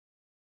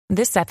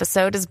This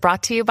episode is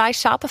brought to you by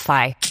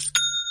Shopify.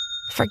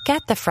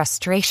 Forget the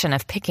frustration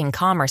of picking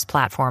commerce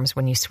platforms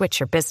when you switch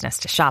your business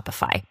to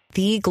Shopify,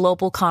 the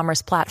global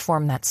commerce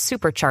platform that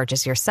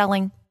supercharges your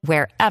selling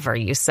wherever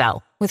you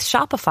sell. With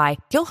Shopify,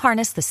 you'll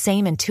harness the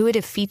same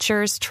intuitive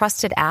features,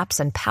 trusted apps,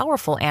 and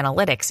powerful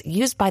analytics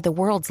used by the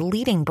world's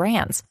leading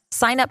brands.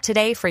 Sign up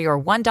today for your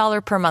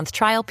 $1 per month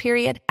trial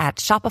period at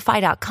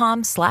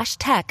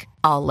shopify.com/tech,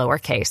 all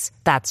lowercase.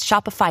 That's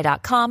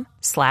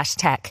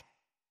shopify.com/tech.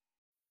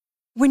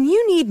 When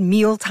you need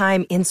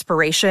mealtime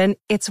inspiration,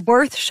 it's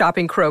worth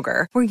shopping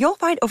Kroger, where you'll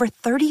find over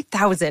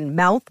 30,000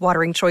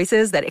 mouth-watering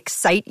choices that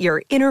excite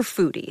your inner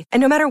foodie. And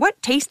no matter what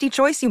tasty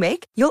choice you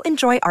make, you'll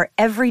enjoy our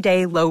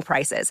everyday low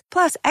prices,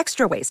 plus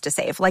extra ways to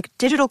save, like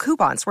digital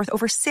coupons worth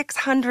over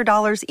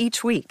 $600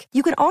 each week.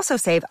 You can also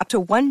save up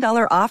to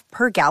 $1 off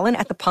per gallon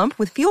at the pump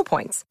with fuel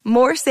points.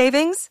 More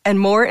savings and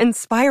more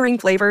inspiring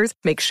flavors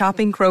make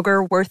shopping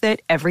Kroger worth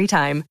it every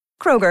time.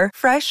 Kroger,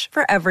 fresh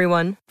for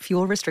everyone.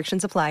 Fuel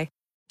restrictions apply.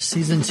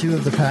 Season 2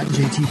 of the Pat and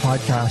JT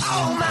podcast.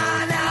 Oh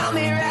man, I'm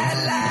here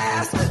at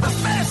last. The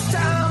best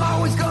time,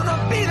 always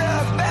gonna be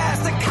the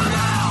best. Come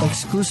on!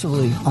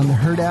 Exclusively on the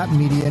Hurrdat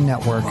Media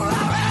Network.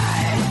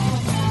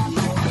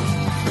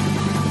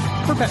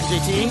 For Pat and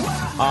JT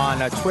on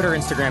Twitter,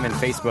 Instagram, and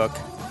Facebook,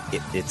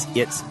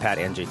 it's Pat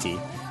and JT.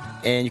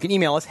 And you can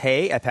email us,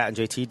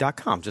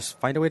 hey@patandjt.com. Just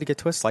find a way to get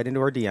to us, slide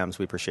into our DMs.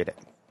 We appreciate it.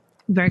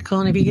 Very cool.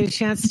 And if you get a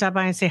chance, stop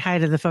by and say hi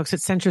to the folks at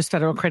Centris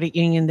Federal Credit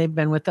Union. They've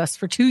been with us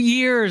for 2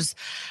 years,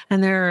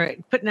 and they're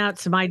putting out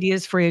some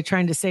ideas for you,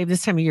 trying to save.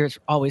 This time of year, it's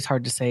always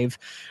hard to save.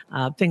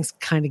 Things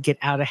kind of get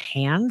out of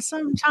hand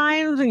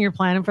sometimes when you're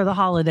planning for the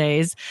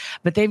holidays,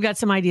 but they've got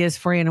some ideas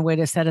for you and a way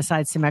to set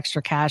aside some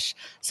extra cash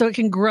so it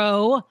can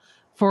grow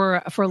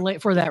for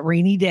that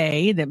rainy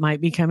day that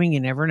might be coming. You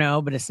never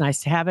know, but it's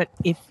nice to have it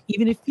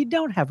even if you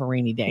don't have a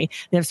rainy day.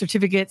 They have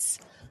certificates.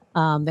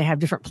 They have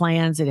different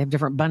plans. They have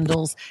different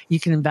bundles. You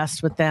can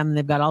invest with them.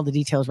 They've got all the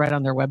details right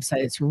on their website.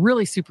 It's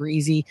really super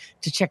easy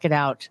to check it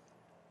out.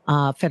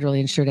 Federally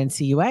insured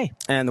NCUA.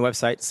 And the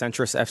website,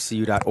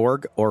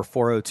 centrisfcu.org or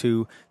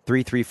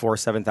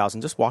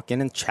 402-334-7000. Just walk in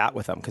and chat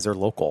with them because they're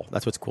local.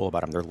 That's what's cool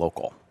about them. They're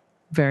local.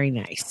 Very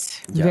nice.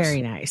 Yes.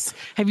 Very nice.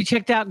 Have you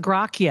checked out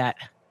Grok yet?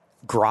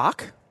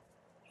 Grok?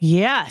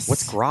 Yes.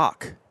 What's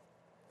Grok?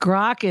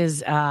 Grok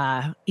is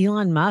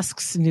Elon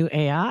Musk's new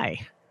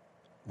AI.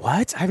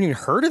 What? I haven't even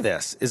heard of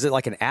this. Is it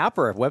like an app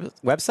or a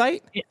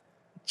website?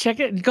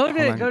 Check it. Go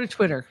to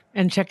Twitter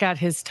and check out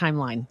his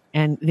timeline.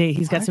 And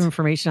he's got some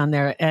information on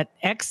there. At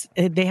X,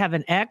 they have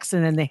an X,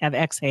 and then they have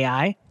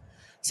XAI.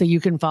 So you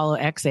can follow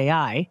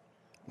XAI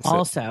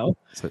also.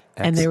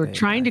 And they were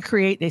trying to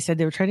create, they said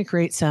they were trying to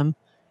create some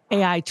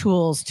AI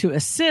tools to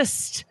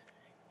assist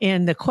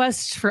in the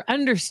quest for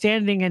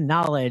understanding and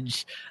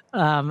knowledge.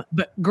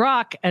 But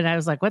Grok, and I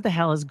was like, what the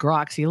hell is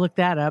Grok? So you look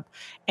that up,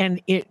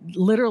 and it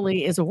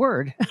literally is a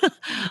word.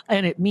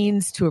 And it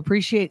means to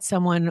appreciate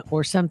someone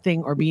or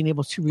something, or being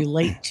able to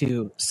relate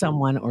to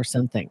someone or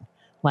something.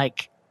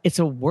 Like, it's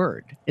a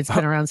word. It's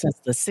been around since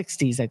the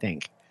 60s, I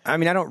think. I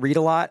mean, I don't read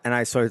a lot,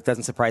 and so it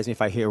doesn't surprise me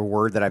if I hear a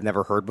word that I've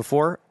never heard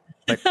before.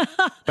 But I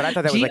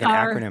thought that was like an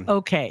acronym.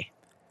 Okay.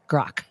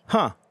 Grok.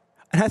 Huh.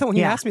 And I thought when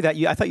you asked me that,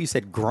 I thought you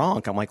said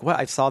Gronk. I'm like, well,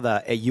 I saw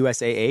the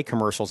USAA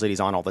commercials that he's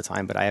on all the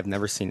time, but I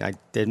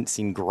didn't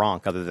see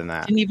Gronk other than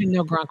that. Didn't even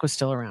know Gronk was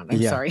still around.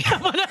 I'm sorry.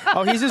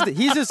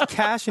 he's just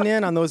cashing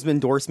in on those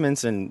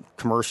endorsements and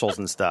commercials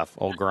and stuff.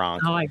 Old Gronk.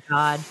 Oh my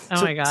God.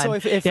 My God. So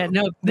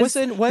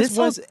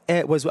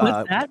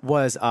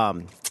was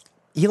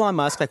Elon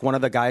Musk like one of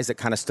the guys that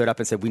kind of stood up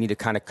and said we need to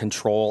kind of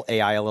control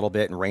AI a little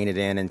bit and rein it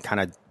in and kind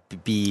of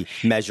be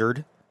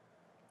measured?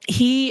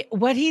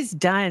 What he's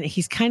done,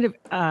 he's kind of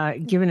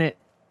given it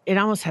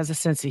almost has a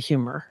sense of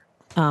humor,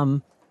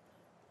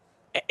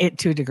 it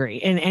to a degree.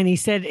 And he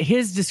said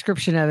his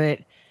description of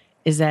it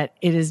is that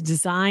it is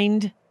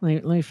designed,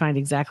 let me find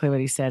exactly what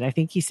he said. I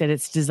think he said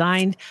it's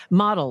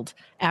modeled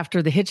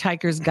after The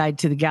Hitchhiker's Guide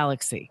to the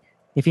Galaxy.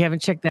 If you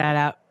haven't checked that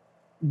out,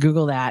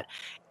 Google that.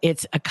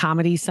 It's a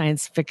comedy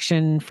science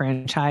fiction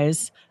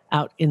franchise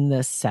out in the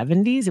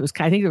 70s.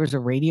 I think there was a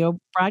radio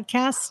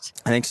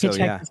broadcast. I think so,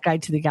 Hitchhiker's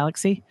Guide to the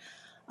Galaxy.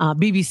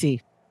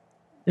 BBC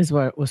is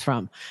where it was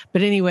from.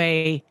 But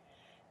anyway,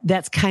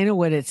 that's kind of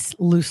what it's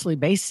loosely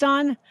based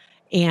on.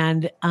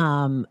 And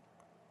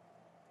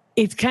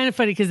it's kind of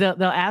funny because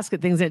they'll ask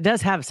it things that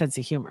does have a sense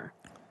of humor.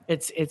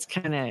 This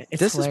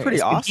hilarious. Is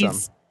pretty awesome.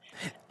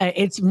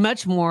 It's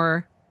much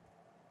more,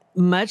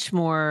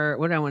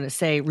 what do I want to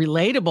say,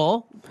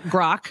 relatable,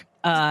 Grok,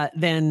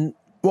 than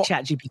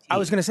ChatGPT. I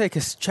was going to say,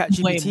 because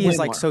ChatGPT is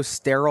like more. so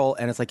sterile,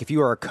 and it's like if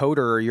you are a coder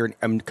or you're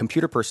a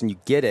computer person, you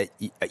get it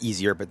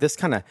easier. But this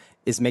kind of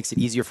makes it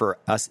easier for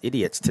us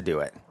idiots to do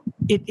it.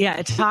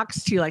 It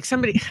talks to you like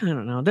somebody. I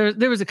don't know.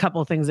 There was a couple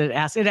of things that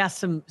it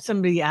asked.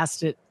 Somebody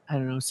asked it. I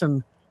don't know,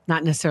 some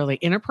not necessarily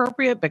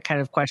inappropriate, but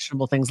kind of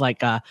questionable things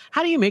like, how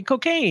do you make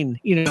cocaine?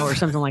 Or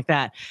something like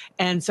that.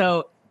 And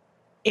so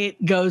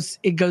it goes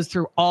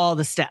through all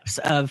the steps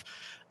of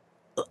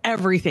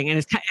everything, and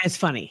it's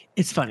funny.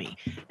 It's funny,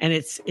 and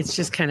it's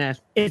just kind of,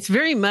 it's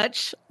very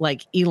much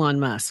like Elon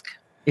Musk,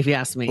 if you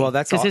ask me. Well,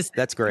 that's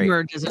great.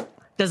 Humor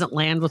doesn't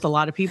land with a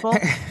lot of people,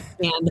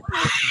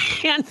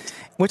 and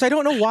which I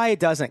don't know why it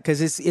doesn't,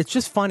 because it's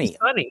just funny.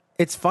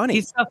 It's funny.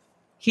 It's funny.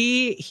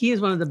 He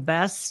is one of the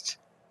best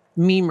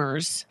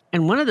memers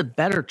and one of the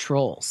better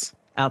trolls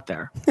out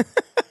there.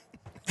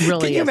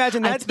 Really? Can you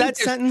imagine that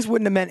sentence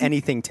wouldn't have meant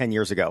anything 10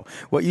 years ago?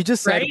 What you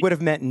just said would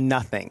have meant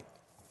nothing.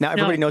 Now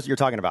everybody knows what you're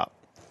talking about.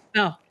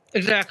 No,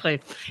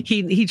 exactly.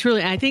 He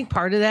truly, I think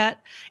part of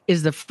that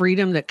is the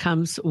freedom that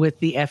comes with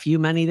the FU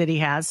money that he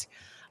has.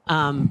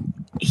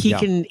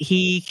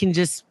 He can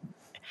just,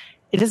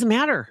 it doesn't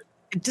matter.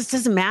 It just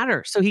doesn't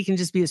matter. So he can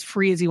just be as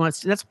free as he wants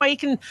to. That's why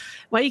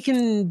he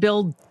can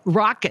build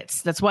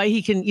rockets. That's why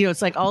he can,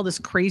 it's like all this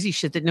crazy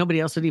shit that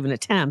nobody else would even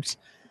attempt.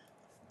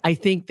 I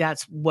think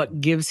that's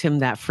what gives him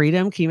that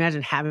freedom. Can you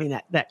imagine having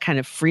that kind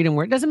of freedom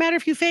where it doesn't matter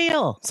if you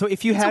fail? So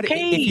if you had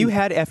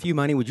FU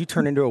money, would you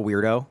turn into a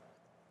weirdo?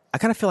 I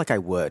kind of feel like I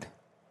would.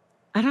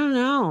 I don't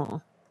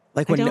know.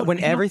 Like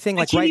when everything,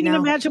 like right now, I can't even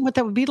imagine what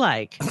that would be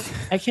like.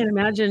 I can't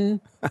imagine.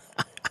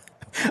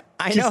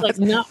 I just know, like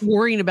not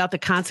worrying about the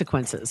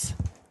consequences.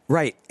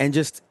 Right, and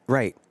just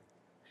right.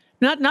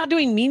 Not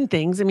doing mean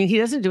things. I mean, he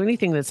doesn't do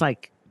anything that's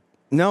like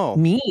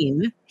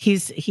mean.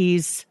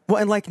 He's well,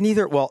 and like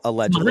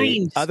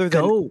allegedly, other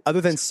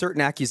than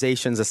certain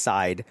accusations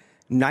aside,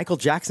 Michael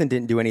Jackson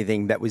didn't do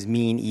anything that was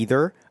mean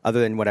either, other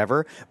than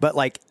whatever. But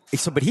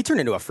but he turned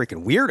into a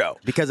freaking weirdo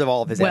because of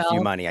all of his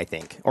FU money, I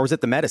think, or was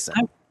it the medicine?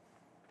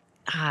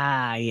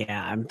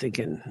 I'm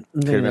thinking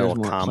there's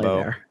more combo.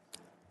 Play there.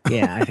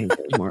 Yeah, I think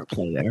there's more at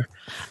play there.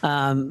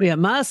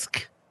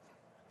 Musk.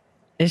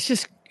 It's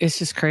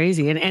just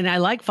crazy, and I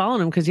like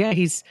following him because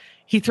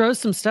he throws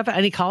some stuff out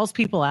and he calls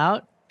people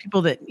out,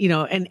 people that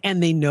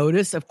and they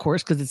notice, of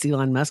course, because it's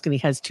Elon Musk and he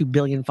has 2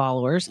 billion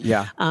followers.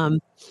 Yeah.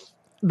 And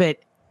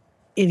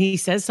he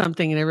says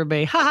something and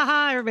everybody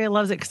everybody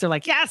loves it because they're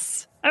like,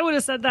 yes, I would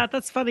have said that.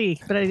 That's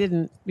funny, but I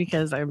didn't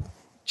because I'm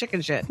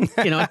chicken shit.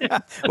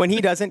 When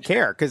he doesn't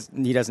care because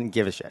he doesn't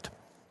give a shit.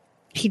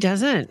 He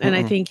doesn't. And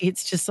I think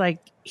it's just like,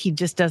 he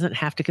just doesn't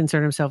have to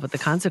concern himself with the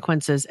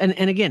consequences. And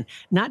again,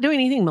 not doing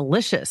anything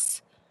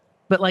malicious,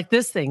 but like the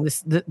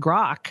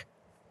Grok,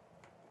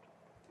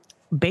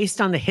 based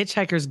on the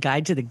Hitchhiker's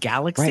Guide to the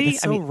Galaxy. Right,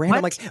 it's so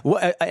random.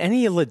 What? Like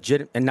any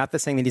legitimate, and not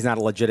saying that he's not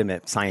a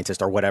legitimate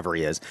scientist or whatever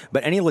he is,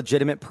 but any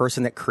legitimate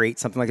person that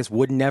creates something like this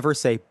would never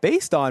say,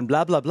 based on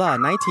blah, blah, blah,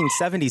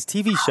 1970s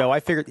TV show.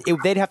 I figured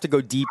they'd have to go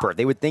deeper.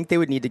 They would think they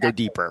would need to go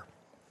deeper.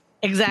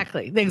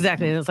 Exactly. And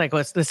it's like,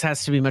 this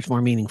has to be much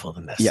more meaningful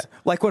than this. Yeah.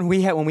 Like when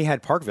we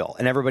had Parkville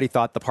and everybody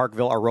thought the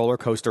Parkville, our roller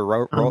coaster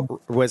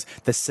was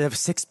the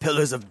 6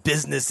 pillars of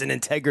business and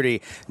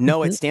integrity.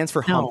 No, it stands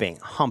for humping.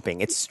 Humping.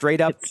 It's straight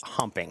up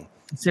humping.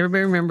 So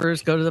everybody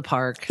remembers, go to the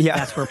park. Yeah.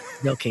 That's where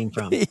Parkville came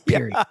from.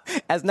 Period. Yeah.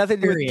 Has nothing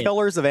to do with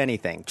pillars of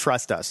anything.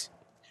 Trust us.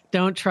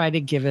 Don't try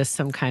to give us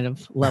some kind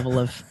of level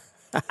of,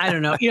 I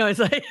don't know. It's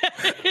like,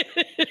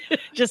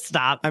 just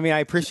stop. I mean,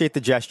 I appreciate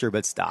the gesture,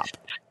 but stop.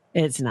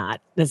 It's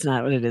not. That's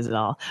not what it is at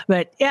all.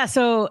 But yeah,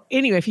 so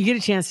anyway, if you get a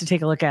chance to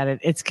take a look at it,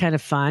 it's kind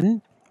of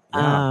fun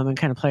and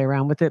kind of play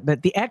around with it.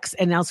 But the X,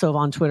 and also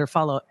on Twitter,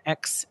 follow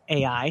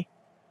XAI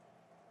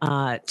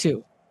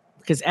too,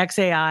 because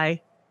XAI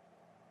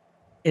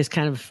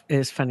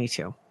is funny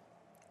too.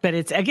 But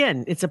it's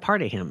a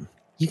part of him.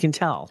 You can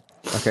tell.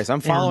 Okay, so I'm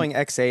following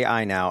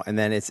XAI now, and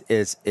then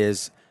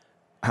is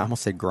I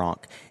almost said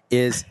Gronk.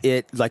 Is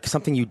it like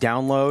something you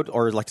download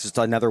or like just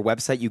another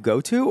website you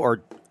go to,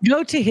 or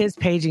go to his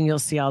page and you'll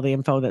see all the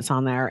info that's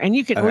on there, and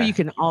you can, or you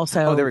can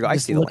also. Oh, there we go. I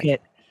see the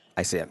link.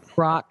 I see it.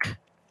 Grok.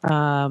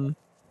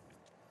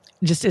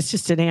 It's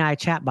just an AI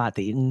chatbot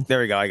that you can.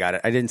 There we go. I got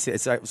it. I didn't see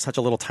it. It's such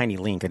a little tiny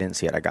link. I didn't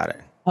see it. I got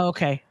it.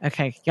 Okay.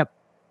 Yep.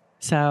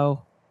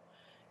 So,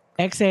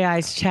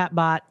 XAI's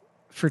chatbot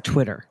for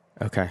Twitter.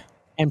 Okay.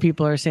 And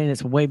people are saying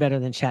it's way better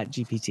than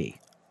ChatGPT.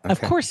 Okay.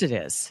 Of course it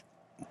is.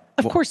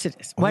 Of course it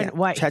is.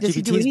 Why? Does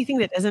he do anything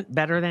that isn't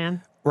better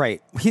than?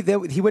 Right. He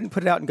wouldn't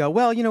put it out and go,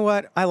 well, you know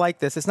what? I like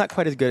this. It's not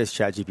quite as good as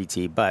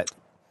ChatGPT, but.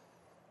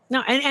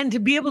 No, and to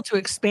be able to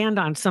expand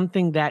on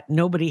something that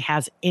nobody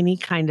has any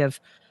kind of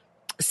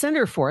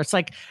center for. It's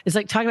like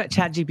talking about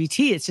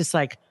ChatGPT. It's just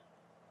like,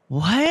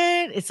 what?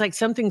 It's like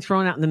something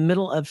thrown out in the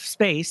middle of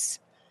space.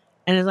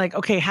 And it's like,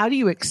 okay, how do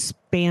you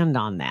expand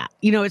on that?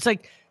 It's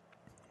like,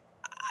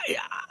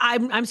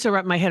 I'm still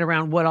wrapping my head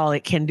around what all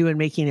it can do and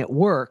making it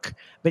work,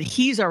 but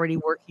he's already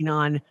working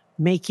on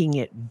making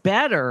it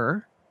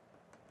better,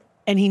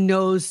 and he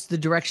knows the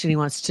direction he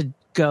wants to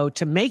go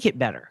to make it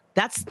better.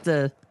 That's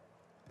the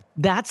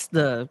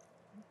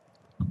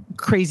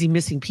crazy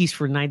missing piece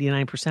for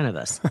 99% of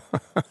us.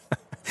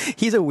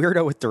 He's a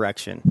weirdo with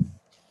direction,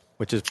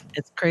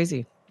 it's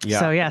crazy. Yeah.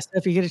 So so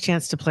if you get a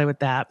chance to play with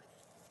that.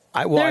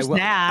 I will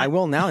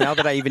now. Now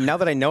that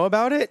I know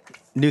about it,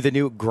 the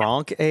new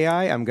Gronk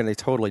AI, I'm going to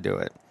totally do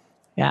it.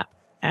 Yeah,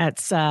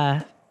 it's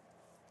and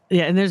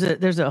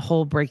there's a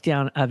whole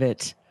breakdown of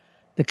it,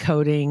 the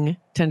coding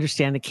to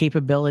understand the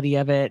capability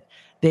of it,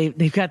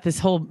 they've got this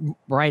whole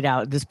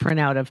this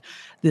printout of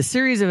the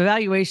series of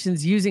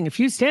evaluations using a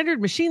few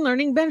standard machine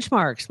learning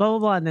benchmarks, blah, blah,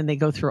 blah. And then they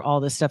go through all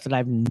this stuff that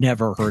I've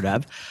never heard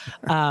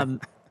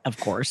of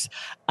course,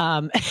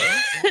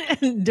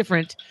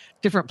 different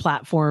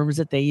platforms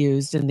that they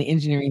used and the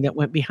engineering that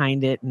went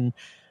behind it and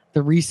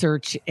the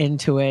research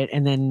into it.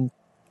 And then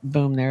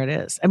boom, there it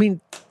is. I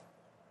mean,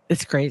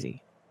 it's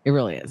crazy. It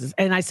really is.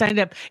 And I signed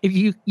up. If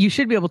you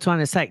should be able to on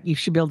a site, you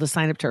should be able to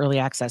sign up to early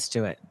access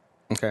to it.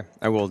 Okay.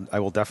 I will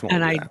definitely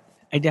and do that.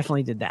 I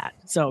definitely did that.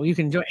 So you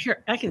can do it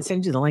here. I can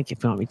send you the link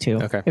if you want me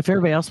to. Okay. If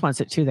everybody else wants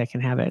it too, they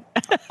can have it.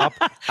 I'll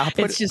put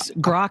It's just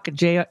grok,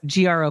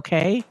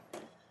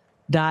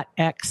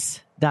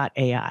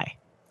 grok.x.ai.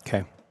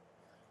 Okay.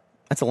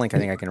 That's a link I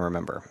think I can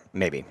remember.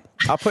 Maybe.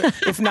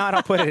 If not,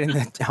 I'll put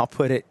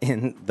it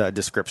in the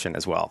description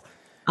as well.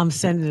 I'm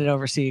sending it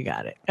over so you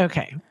got it.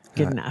 Okay.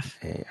 Good enough.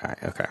 AI.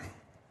 Okay.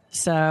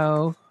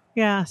 So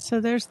yeah, so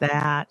there's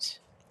that.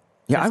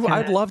 Yeah,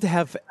 I'd love to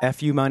have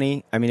FU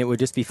money. I mean, it would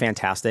just be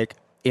fantastic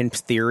in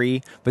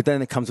theory, but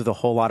then it comes with a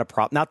whole lot of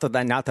problems. Not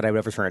that I would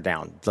ever turn it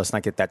down. Let's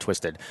not get that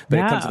twisted. But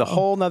it comes with a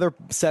whole nother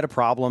set of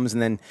problems,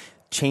 and then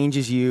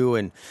changes you.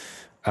 And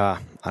I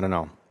don't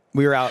know.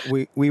 We were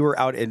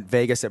out in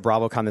Vegas at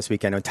BravoCon this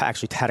weekend, and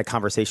actually had a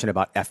conversation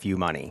about FU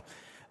money.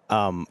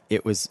 We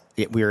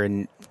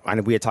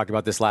had talked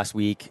about this last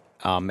week.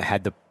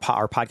 Had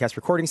our podcast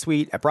recording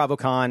suite at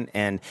BravoCon,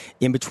 and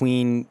in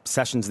between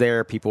sessions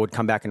there, people would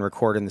come back and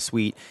record in the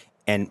suite.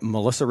 And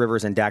Melissa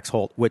Rivers and Dax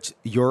Holt, which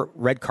your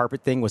red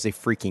carpet thing was a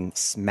freaking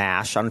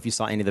smash. I don't know if you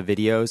saw any of the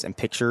videos and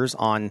pictures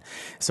on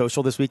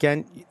social this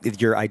weekend.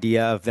 Your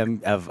idea of a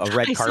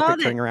red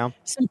carpet going around.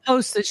 Some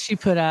posts that she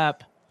put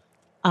up,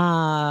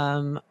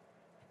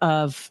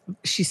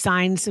 she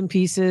signed some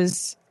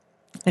pieces,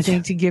 I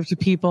think, to give to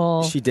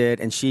people. She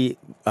did, and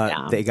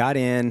they got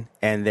in,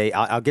 and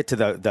I'll get to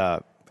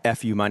the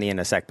FU money in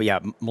a sec. But yeah,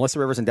 Melissa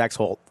Rivers and Dax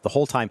Holt, the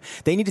whole time,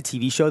 they need to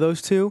TV show those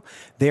two.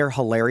 They are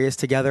hilarious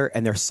together,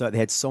 and they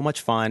had so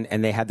much fun,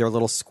 and they had their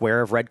little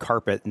square of red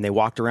carpet, and they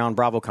walked around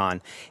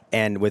BravoCon,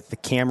 and with the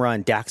camera,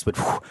 and Dax would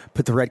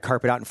put the red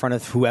carpet out in front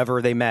of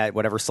whoever they met,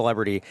 whatever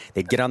celebrity.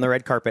 They'd get on the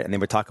red carpet, and they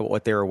would talk about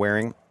what they were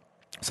wearing.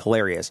 It's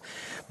hilarious.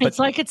 It's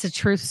like it's a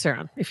truth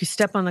serum. If you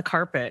step on the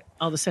carpet,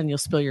 all of a sudden you'll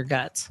spill your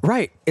guts.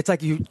 Right. It's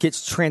like you get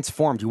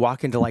transformed. You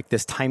walk into like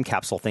this time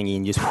capsule thingy,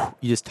 and you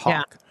just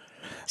talk. Yeah.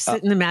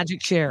 Sit in the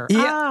magic chair.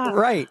 Yeah,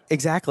 right.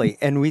 Exactly.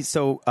 And first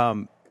of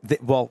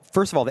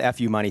all, the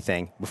FU money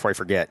thing, before I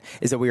forget,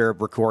 is that we were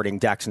recording,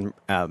 Dax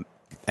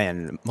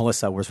and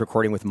Melissa was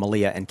recording with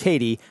Malia and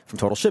Katie from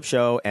Total Ship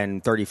Show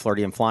and 30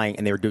 Flirty and Flying,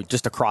 and they were doing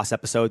just a cross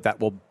episode that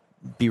will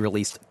be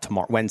released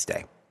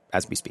Wednesday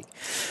as we speak.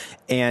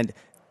 And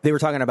they were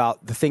talking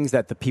about the things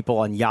that the people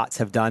on yachts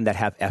have done that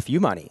have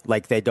FU money.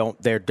 Like they're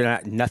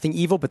not nothing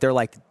evil, but they're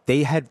like,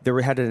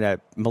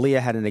 Malia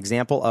had an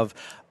example of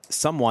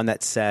someone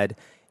that said,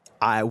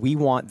 we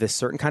want this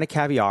certain kind of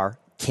caviar,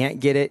 can't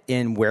get it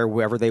in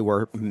wherever they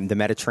were, the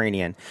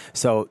Mediterranean.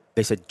 So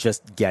they said,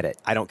 just get it.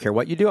 I don't care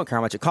what you do. I don't care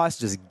how much it costs.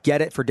 Just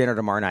get it for dinner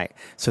tomorrow night.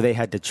 So they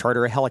had to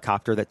charter a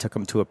helicopter that took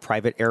them to a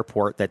private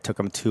airport, that took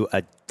them to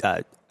a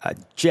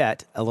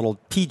jet, a little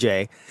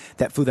PJ,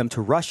 that flew them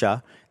to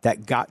Russia,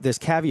 that got this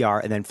caviar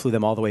and then flew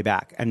them all the way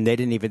back. And they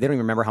don't even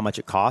remember how much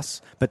it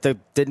costs, but they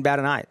didn't bat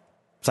an eye.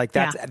 It's like,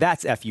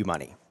 that's FU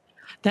money.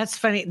 That's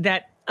funny.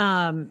 That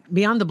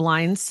Beyond the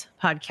Blinds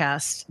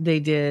podcast, they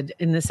did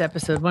in this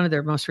episode, one of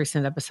their most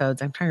recent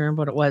episodes, I'm trying to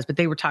remember what it was, but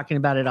they were talking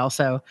about it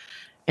also,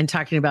 and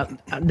talking about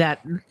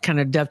that kind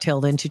of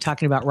dovetailed into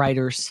talking about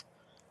writers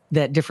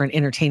that different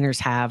entertainers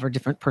have or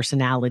different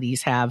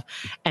personalities have,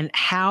 and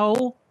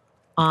how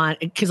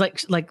because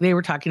like they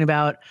were talking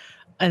about,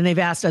 and they've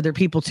asked other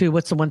people too,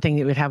 what's the one thing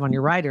that you would have on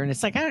your rider? And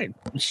it's like, I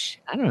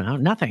don't know,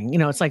 nothing.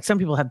 It's like some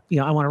people have,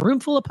 I want a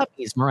room full of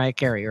puppies, Mariah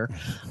Carey, or,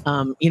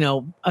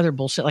 other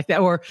bullshit like that,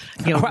 or,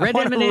 red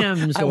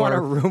M&Ms. I want a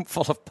room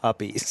full of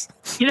puppies.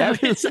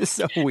 That is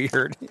so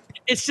weird.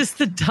 It's just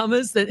the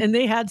dumbest. And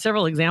they had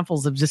several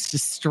examples of just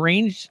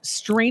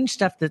strange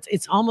stuff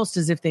it's almost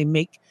as if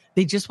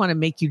they just want to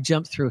make you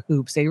jump through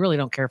hoops. They really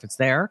don't care if it's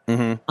there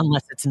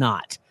unless it's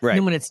not. Right. And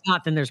then when it's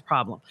not, then there's a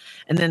problem.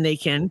 And then they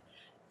can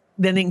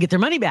get their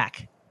money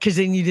back, because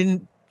then you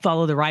didn't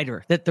follow the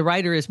writer. That the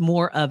writer is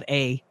more of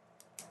a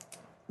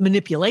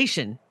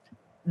manipulation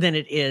than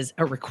it is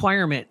a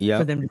requirement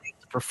for them to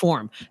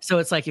perform. So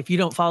it's like, if you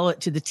don't follow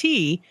it to the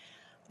T,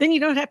 then you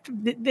don't have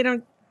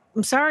to.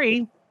 I'm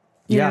sorry.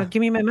 Give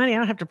me my money. I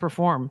don't have to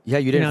perform. Yeah,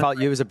 you didn't follow.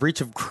 It was a breach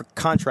of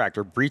contract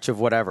or breach of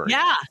whatever.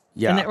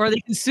 Yeah. Or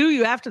they can sue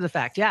you after the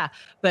fact. Yeah,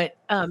 but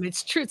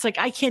it's true. It's like,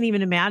 I can't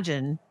even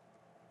imagine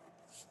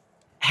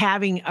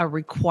having a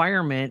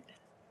requirement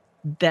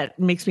that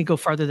makes me go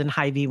farther than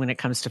Hy-Vee when it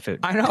comes to food.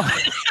 I know.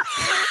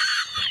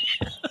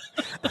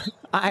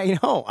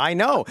 I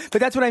know. But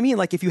that's what I mean.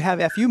 Like, if you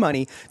have FU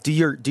money, do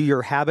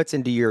your habits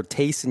and do your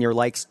tastes and your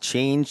likes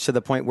change to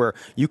the point where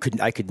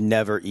I could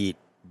never eat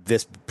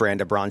this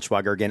brand of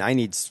Braunschweiger again? I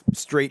need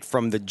straight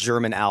from the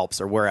German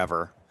Alps or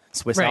wherever.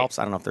 Swiss Alps?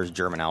 I don't know if there's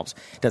German Alps.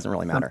 It doesn't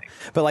really matter.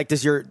 But like,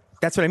 does your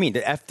That's what I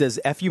mean. Does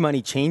FU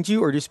money change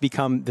you or just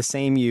become the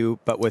same you,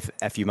 but with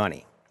FU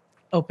money?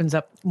 Opens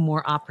up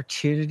more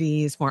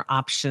opportunities, more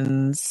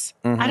options.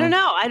 I don't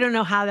know. I don't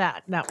know how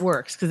that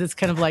works because it's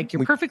kind of like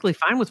you're perfectly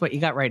fine with what you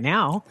got right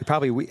now. We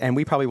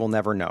probably will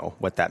never know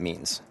what that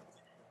means.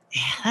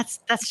 Yeah,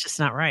 that's just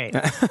not right.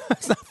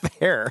 It's not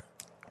fair.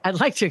 I'd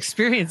like to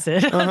experience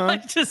it. I'd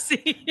like to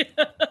see.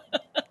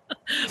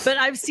 But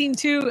I've seen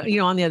too,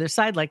 on the other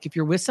side, like if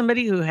you're with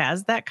somebody who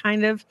has that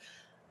kind of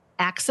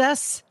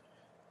access,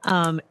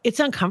 it's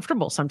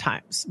uncomfortable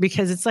sometimes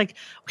because it's like,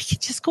 we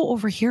could just go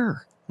over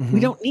here. We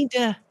don't need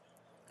to.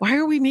 Why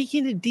are we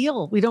making a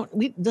deal?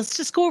 Let's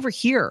just go over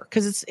here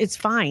because it's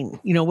fine.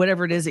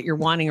 Whatever it is that you're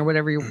wanting or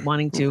whatever you're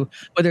wanting to,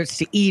 whether it's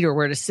to eat or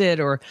where to sit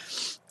or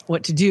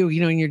what to do,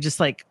 and you're just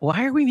like,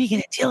 why are we making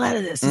a deal out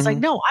of this? It's like,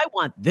 no, I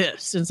want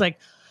this. And it's like,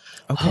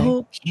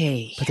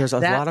 okay. But there's a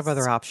lot of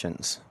other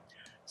options.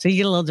 So you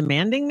get a little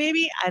demanding,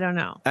 maybe? I don't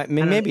know.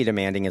 Maybe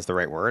demanding is the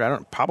right word. I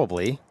don't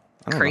know.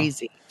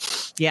 Crazy.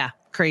 Yeah.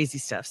 Crazy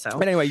stuff. So,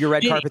 but anyway, your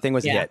red carpet thing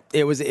was a hit.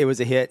 It was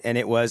a hit, and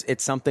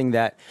it's something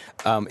that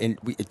in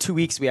 2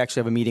 weeks we actually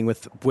have a meeting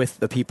with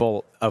the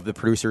people of the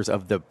producers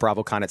of the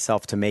BravoCon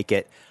itself to make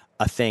it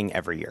a thing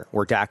every year,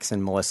 where Dax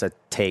and Melissa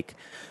take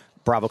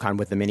BravoCon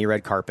with the mini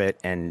red carpet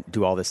and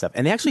do all this stuff.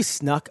 And they actually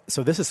snuck.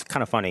 So this is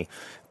kind of funny.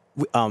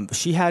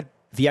 She had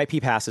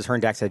VIP passes. Her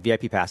and Dax had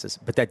VIP passes,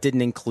 but that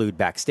didn't include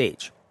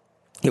backstage.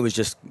 It was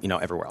just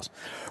everywhere else,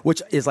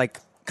 which is like,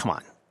 come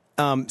on.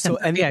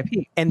 And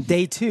VIP. And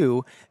day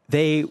two,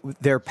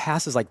 their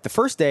passes, like the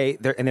first day,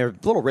 they're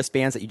little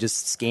wristbands that you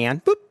just scan,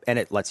 boop, and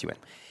it lets you in.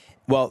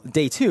 Well,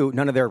 day two,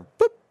 none of their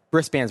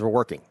wristbands were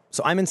working.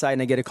 So I'm inside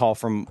and I get a call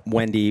from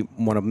Wendy,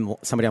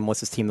 somebody on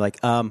Melissa's team, like,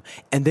 and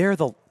they're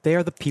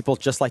the people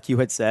just like you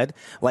had said,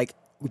 like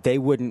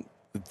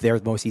they're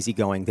the most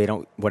easygoing. They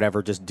don't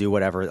just do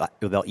whatever.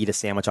 They'll eat a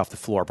sandwich off the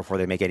floor before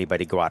they make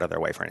anybody go out of their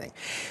way for anything.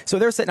 So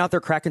they're sitting out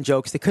there cracking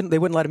jokes. They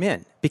wouldn't let them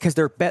in because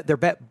their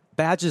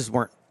badges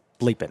weren't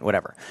bleeping,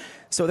 whatever.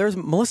 So there's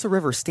Melissa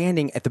Rivers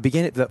standing at the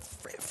beginning, the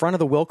front of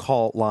the will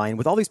call line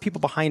with all these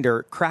people behind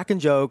her, cracking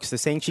jokes. They're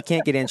saying she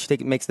can't get in. She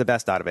makes the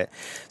best out of it.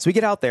 So we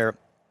get out there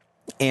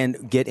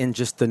and get in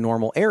just the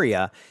normal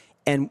area.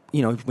 And,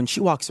 when she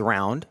walks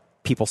around,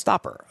 people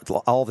stop her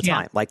all the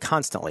time, like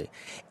constantly.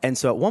 And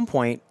so at one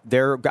point,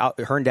 her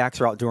and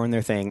Dax are out doing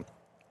their thing.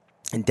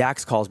 And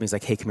Dax calls me. He's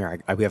like, hey, come here.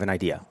 We have an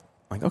idea.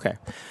 I'm like, okay.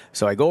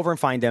 So I go over and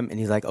find him. And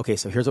he's like, okay,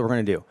 so here's what we're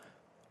going to do.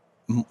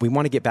 We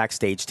want to get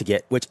backstage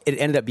which it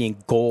ended up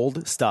being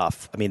gold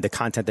stuff. I mean, the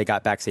content they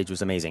got backstage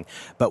was amazing.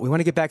 But we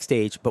want to get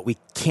backstage, but we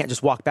can't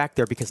just walk back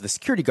there because the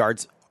security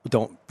guards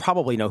don't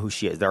probably know who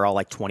she is. They're all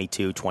like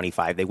 22,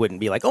 25. They wouldn't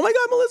be like, oh my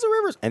God, Melissa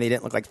Rivers. And they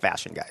didn't look like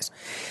fashion guys.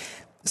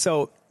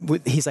 So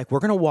he's like,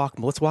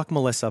 let's walk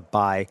Melissa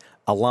by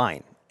a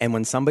line. And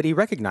when somebody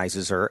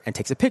recognizes her and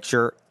takes a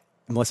picture,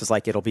 Melissa's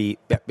like,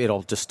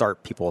 it'll just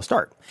start, people will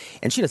start.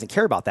 And she doesn't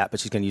care about that, but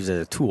she's going to use it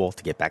as a tool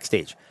to get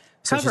backstage.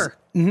 So cover.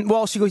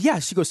 Well, she goes, yeah.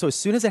 She goes, so as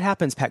soon as it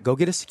happens, Pat, go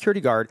get a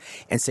security guard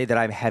and say that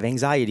I have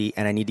anxiety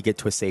and I need to get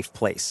to a safe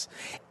place.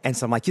 And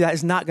so I'm like, that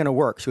is not going to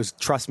work. She goes,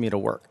 trust me,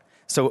 it'll work.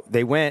 So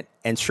they went,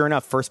 and sure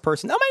enough, first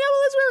person, oh my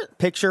God, Melissa,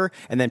 picture.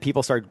 And then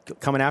people started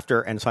coming after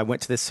her. And so I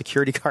went to this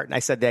security guard and I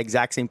said the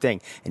exact same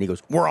thing. And he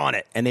goes, we're on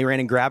it. And they ran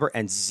and grabbed her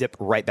and zip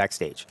right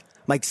backstage.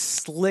 I'm like,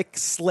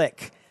 slick.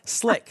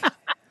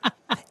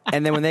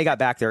 And then when they got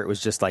back there, it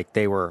was just like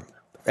they were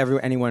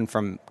anyone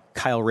from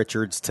Kyle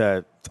Richards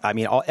to,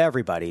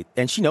 everybody,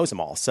 and she knows them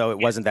all. So it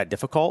wasn't that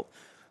difficult,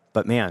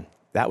 but man,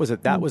 that was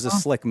a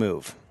slick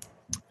move.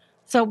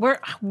 So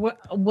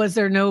was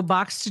there no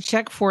box to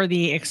check for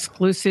the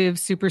exclusive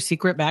super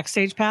secret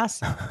backstage pass?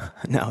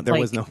 No, there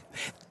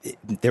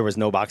was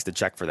no box to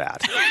check for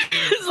that.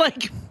 It's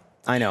like,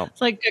 I know. It's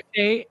like,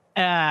 okay,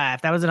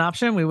 if that was an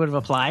option, we would have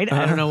applied.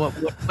 I don't know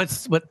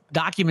what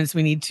documents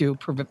we need to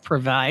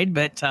provide,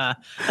 but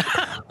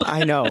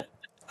I know.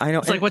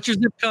 It's like, what's your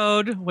zip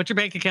code? What's your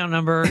bank account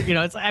number?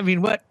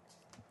 What?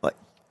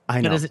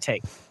 I know. What does it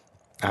take?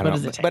 I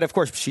don't know. But of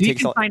course, you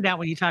can find out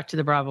when you talk to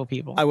the Bravo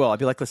people. I will. I'll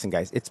be like, listen,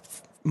 guys, it's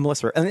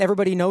Melissa, and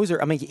everybody knows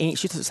her. I mean,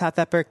 she just sat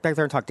back there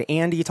and talked to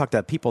Andy, talked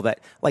to people that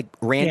like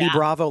Randy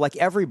Bravo, like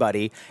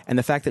everybody, and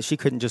the fact that she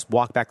couldn't just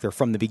walk back there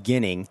from the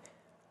beginning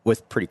was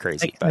pretty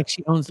crazy. Like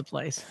she owns the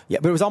place. Yeah,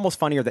 but it was almost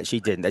funnier that she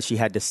didn't. That she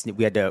had to.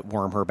 We had to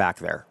worm her back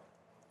there.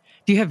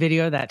 Do you have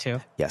video of that too?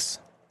 Yes.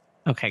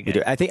 Okay,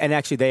 good. I think, and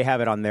actually, they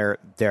have it on their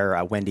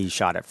Wendy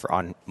shot it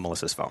on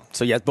Melissa's phone.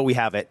 So yes, but we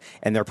have it,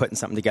 and they're putting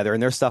something together,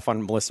 and there's stuff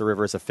on Melissa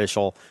Rivers'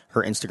 official,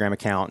 her Instagram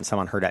account, and some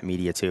on Her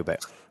Media too.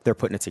 But they're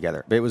putting it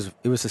together. But it was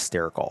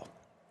hysterical.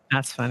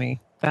 That's funny.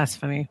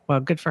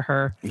 Well, good for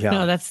her. Yeah.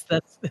 No, that's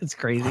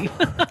crazy.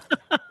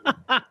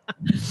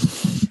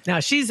 Now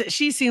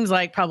she seems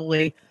like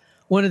probably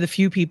one of the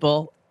few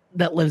people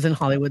that lives in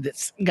Hollywood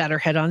that's got her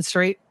head on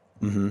straight.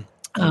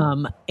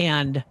 Mm-hmm.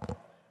 And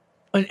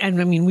I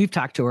mean, we've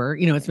talked to her,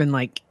 it's been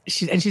like,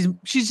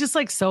 she's just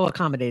like so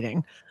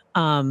accommodating,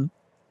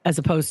 as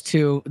opposed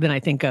to then I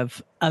think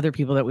of other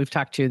people that we've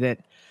talked to that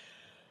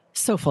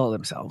so full of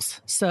themselves.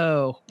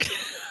 So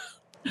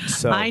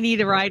So I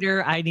need a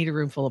rider. I need a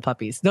room full of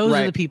puppies. Those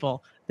are the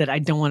people that I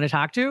don't want to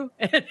talk to.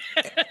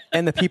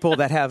 And the people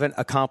that haven't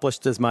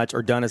accomplished as much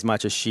or done as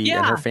much as she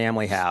and her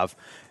family have.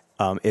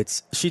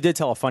 She did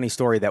tell a funny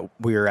story that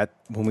we were at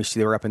when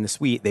they were up in the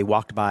suite. They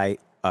walked by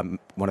one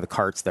of the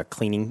carts, the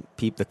cleaning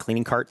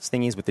carts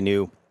thingies with the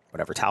new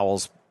whatever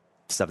towels,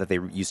 stuff that they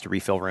used to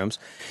refill rooms,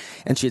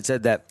 and she had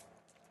said that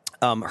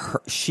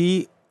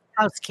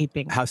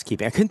housekeeping.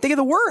 I couldn't think of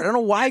the word. I don't know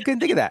why I couldn't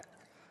think of that.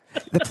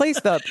 The place,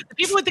 the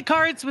people with the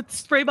carts with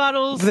spray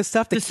bottles, the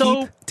stuff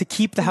to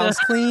keep the house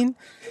clean.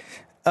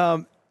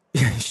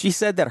 She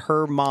said that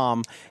her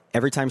mom,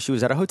 every time she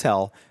was at a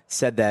hotel,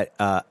 said that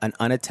an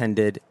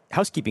unattended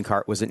housekeeping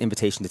cart was an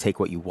invitation to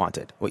take what you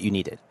wanted, what you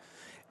needed.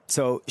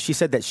 So she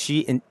said that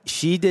she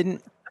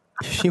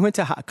went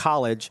to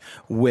college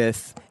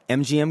with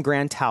MGM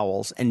Grand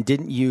towels and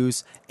didn't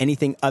use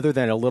anything other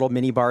than a little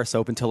mini bar of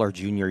soap until her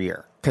junior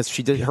year because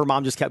her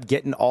mom just kept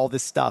getting all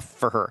this stuff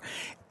for her.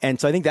 And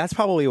so I think that's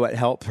probably what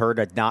helped her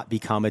to not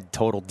become a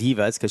total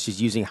diva, is because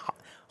she's using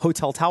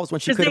hotel towels when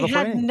she could have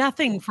afforded it. They had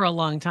nothing for a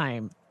long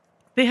time.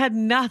 They had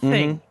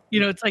nothing.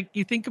 Mm-hmm. It's like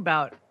you think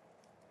about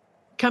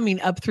coming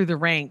up through the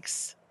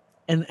ranks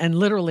and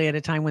literally at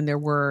a time when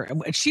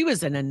she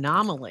was an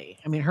anomaly.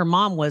 I mean, her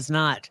mom was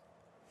not.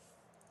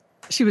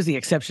 She was the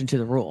exception to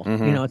the rule.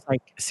 Mm-hmm. It's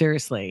like,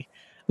 seriously,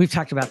 we've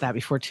talked about that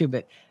before too,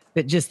 but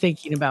just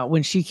thinking about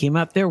when she came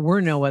up, there were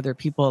no other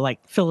people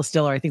like Phyllis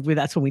Diller. I think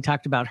that's when we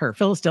talked about her,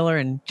 Phyllis Diller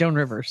and Joan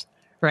Rivers,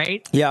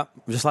 right? Yeah.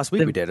 Just last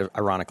week we did,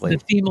 ironically.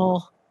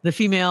 The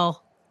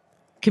female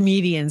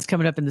comedians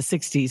coming up in the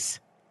 60s,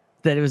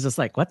 that it was just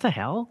like, what the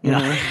hell?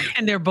 Mm-hmm.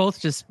 And they're both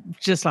just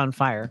on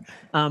fire.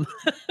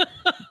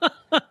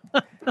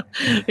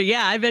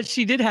 Yeah, I bet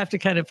she did have to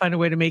kind of find a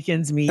way to make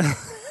ends meet.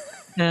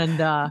 And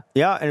and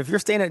if you're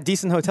staying at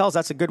decent hotels,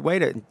 that's a good way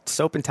to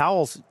soap and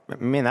towels. I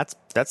mean, that's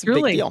a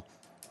big deal.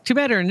 Too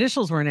bad her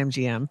initials weren't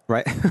MGM.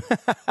 Right. Would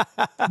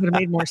have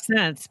made more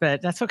sense, but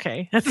that's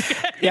okay.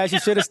 Yeah, she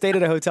should have stayed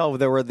at a hotel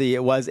where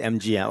it was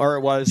MGM or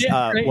it was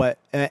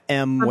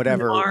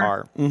whatever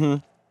R. Mm-hmm.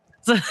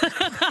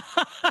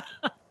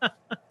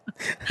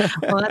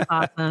 Well, that's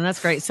awesome.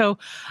 That's great. So,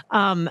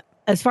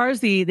 as far as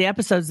the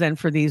episodes then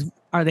for these,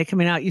 are they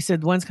coming out? You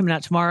said one's coming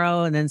out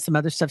tomorrow and then some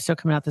other stuff still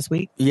coming out this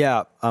week?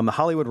 Yeah.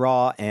 Hollywood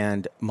Raw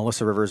and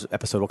Melissa Rivers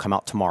episode will come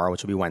out tomorrow,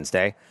 which will be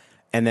Wednesday.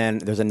 And then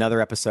there's another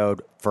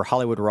episode for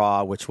Hollywood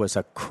Raw, which was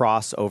a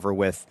crossover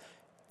with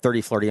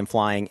 30, Flirty, and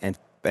Flying and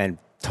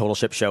Total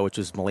Ship Show, which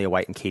was Malia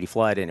White and Katie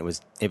Flood. And it was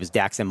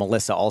Dax and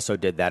Melissa also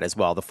did that as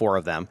well, the four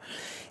of them.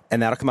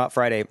 And that'll come out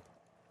Friday.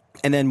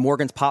 And then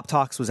Morgan's Pop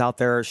Talks was out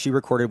there. She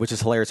recorded, which is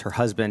hilarious. Her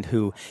husband,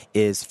 who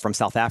is from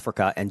South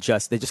Africa, and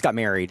they just got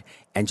married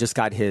and just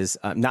got his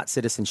not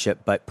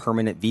citizenship but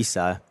permanent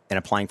visa and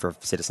applying for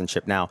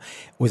citizenship now,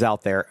 was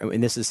out there.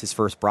 And this is his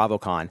first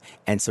BravoCon.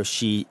 And so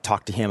she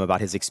talked to him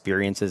about his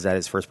experiences at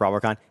his first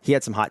BravoCon. He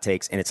had some hot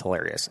takes, and it's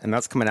hilarious. And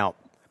that's coming out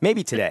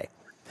maybe today.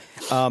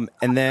 And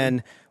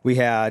then we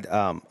had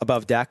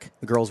Above Deck.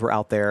 The girls were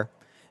out there.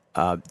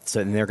 So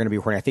they're going to be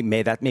recording. I think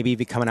that may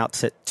be coming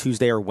out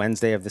Tuesday or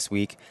Wednesday of this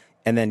week.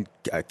 And then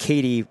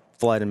Katie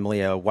Flood and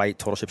Malia White,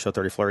 Total Ship Show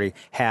 30 Flirty,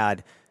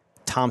 had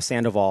Tom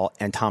Sandoval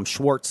and Tom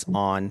Schwartz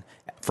on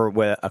for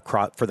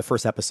the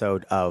first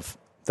episode of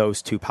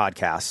those two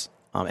podcasts,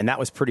 and that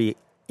was pretty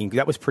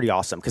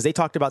awesome because they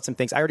talked about some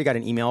things. I already got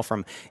an email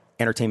from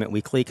Entertainment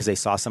Weekly because they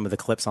saw some of the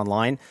clips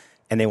online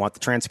and they want the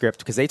transcript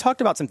because they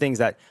talked about some things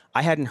that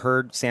I hadn't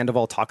heard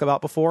Sandoval talk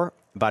about before,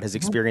 about his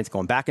experience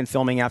going back and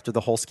filming after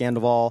the whole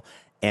Scandoval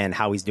and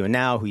how he's doing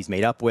now, who he's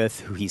made up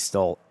with, who he's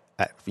still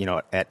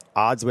at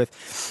odds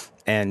with.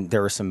 And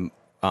there were some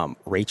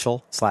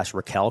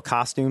Rachel/Raquel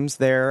costumes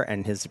there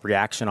and his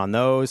reaction on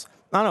those.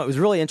 I don't know. It was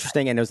really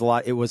interesting and it was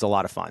a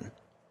lot of fun.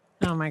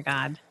 Oh my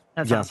God.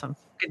 That's awesome.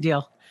 Good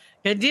deal.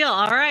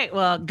 All right.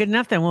 Well, good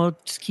enough then. We'll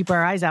just keep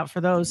our eyes out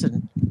for those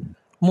and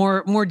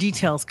more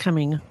details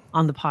coming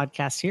on the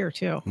podcast here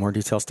too. More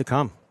details to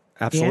come.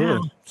 Absolutely. Yeah.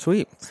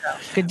 Sweet. So,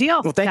 good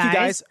deal. Well, thank you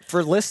guys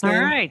for listening.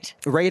 All right.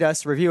 Rate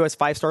us, review us,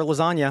 5-star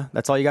lasagna.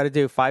 That's all you got to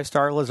do.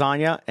 5-star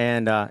lasagna,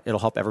 and it'll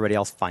help everybody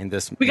else find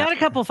this. We got a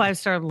couple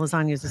 5-star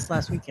lasagnas this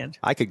last weekend.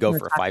 I could go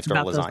for a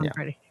 5-star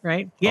lasagna.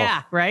 Right?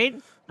 Yeah, right?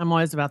 I'm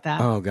always about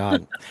that. Oh,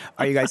 God. All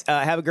right, you guys,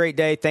 have a great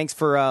day. Thanks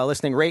for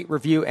listening. Rate,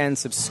 review, and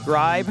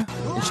subscribe,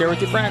 and share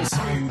with your friends.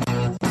 Pat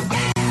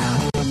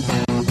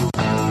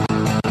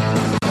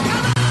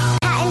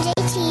and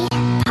JT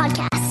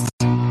Podcast,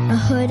 a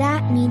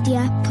Huda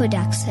Media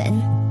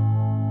Production.